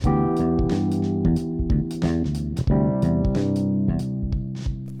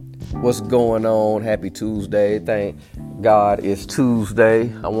What's going on? Happy Tuesday. Thank God it's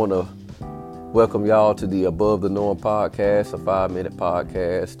Tuesday. I want to welcome y'all to the Above the Norm podcast, a 5-minute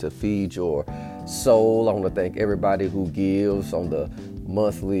podcast to feed your soul. I want to thank everybody who gives on the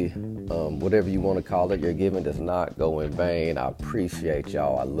monthly, whatever you want to call it. Your giving does not go in vain. I appreciate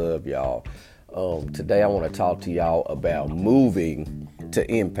y'all. I love y'all. Today I want to talk to y'all about moving to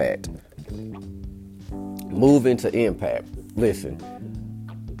impact. Moving to impact. Listen,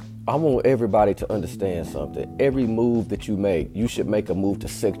 I want everybody to understand something. Every move that you make, you should make a move to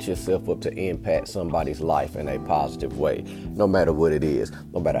set yourself up to impact somebody's life in a positive way, no matter what it is,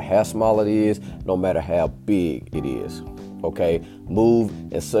 no matter how small it is, no matter how big it is. Okay? Move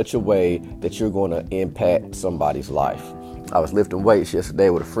in such a way that you're going to impact somebody's life. I was lifting weights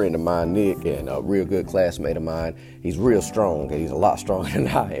yesterday with a friend of mine, Nick, and a real good classmate of mine. He's real strong, and he's a lot stronger than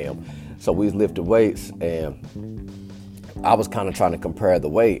I am. So we was lifting weights, and I was kind of trying to compare the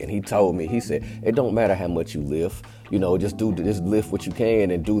weight, and he told me, he said, it don't matter how much you lift, just lift what you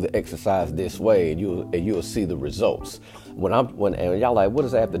can and do the exercise this way, and you'll see the results. And y'all like, what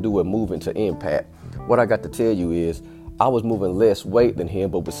does that have to do with moving to impact? What I got to tell you is, I was moving less weight than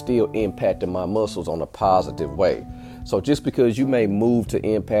him, but was still impacting my muscles on a positive way. So just because you may move to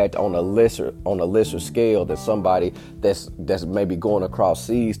impact on a lesser scale than somebody that's maybe going across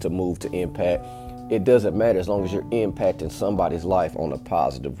seas to move to impact, it doesn't matter as long as you're impacting somebody's life on a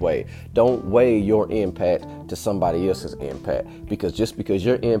positive way. Don't weigh your impact to somebody else's impact, because just because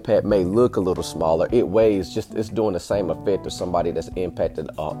your impact may look a little smaller, it's doing the same effect as somebody that's impacted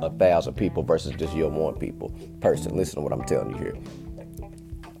 1,000 people versus just your one person. Listen to what I'm telling you here.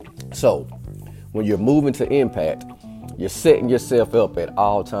 So when you're moving to impact, you're setting yourself up at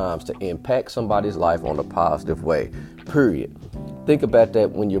all times to impact somebody's life on a positive way, period. Think about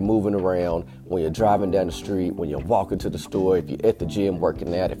that when you're moving around, when you're driving down the street, when you're walking to the store, if you're at the gym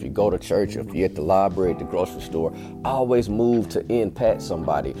working out, if you go to church, if you're at the library, at the grocery store. Always move to impact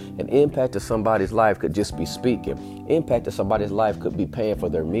somebody. An impact to somebody's life could just be speaking. Impact to somebody's life could be paying for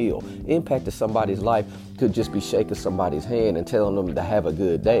their meal. Impact to somebody's life could just be shaking somebody's hand and telling them to have a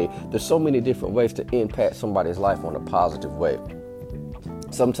good day. There's so many different ways to impact somebody's life on a positive way.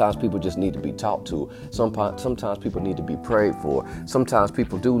 Sometimes people just need to be talked to. Sometimes people need to be prayed for. Sometimes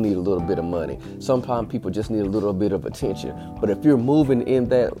people do need a little bit of money. Sometimes people just need a little bit of attention. But if you're moving in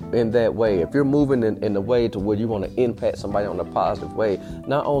that way, if you're moving in the way to where you want to impact somebody on a positive way,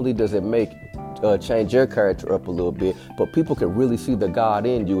 not only does it make change your character up a little bit, but people can really see the God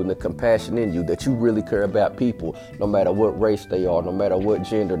in you and the compassion in you, that you really care about people, no matter what race they are, no matter what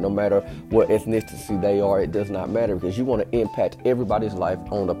gender, no matter what ethnicity they are. It does not matter, because you want to impact everybody's life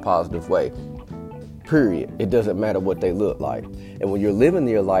on a positive way, period. It doesn't matter what they look like. And when you're living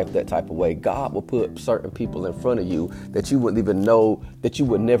your life that type of way, God will put certain people in front of you that you wouldn't even know, that you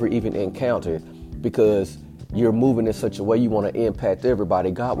would never even encounter, because you're moving in such a way you want to impact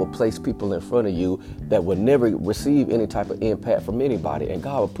everybody. God will place people in front of you that would never receive any type of impact from anybody. And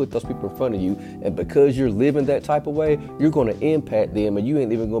God will put those people in front of you. And because you're living that type of way, you're going to impact them, and you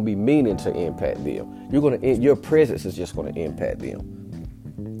ain't even going to be meaning to impact them. Your presence is just going to impact them.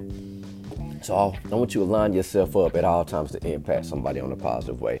 So I want you to line yourself up at all times to impact somebody on a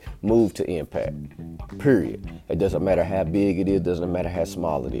positive way. Move to impact, period. It doesn't matter how big it is, doesn't matter how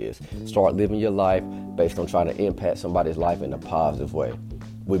small it is. Start living your life based on trying to impact somebody's life in a positive way.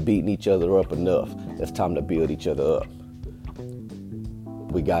 We're beating each other up enough. It's time to build each other up.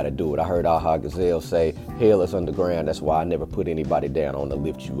 We got to do it. I heard Aha Gazelle say, hell is underground. That's why I never put anybody down on to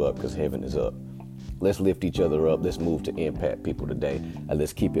lift you up, because heaven is up. Let's lift each other up. Let's move to impact people today. And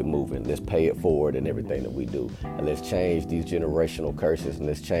let's keep it moving. Let's pay it forward in everything that we do. And let's change these generational curses, and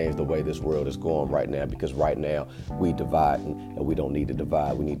let's change the way this world is going right now. Because right now we divide, and we don't need to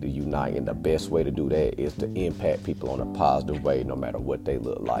divide. We need to unite. And the best way to do that is to impact people on a positive way, no matter what they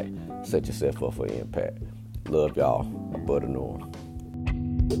look like. Set yourself up for impact. Love y'all. Above the Norm.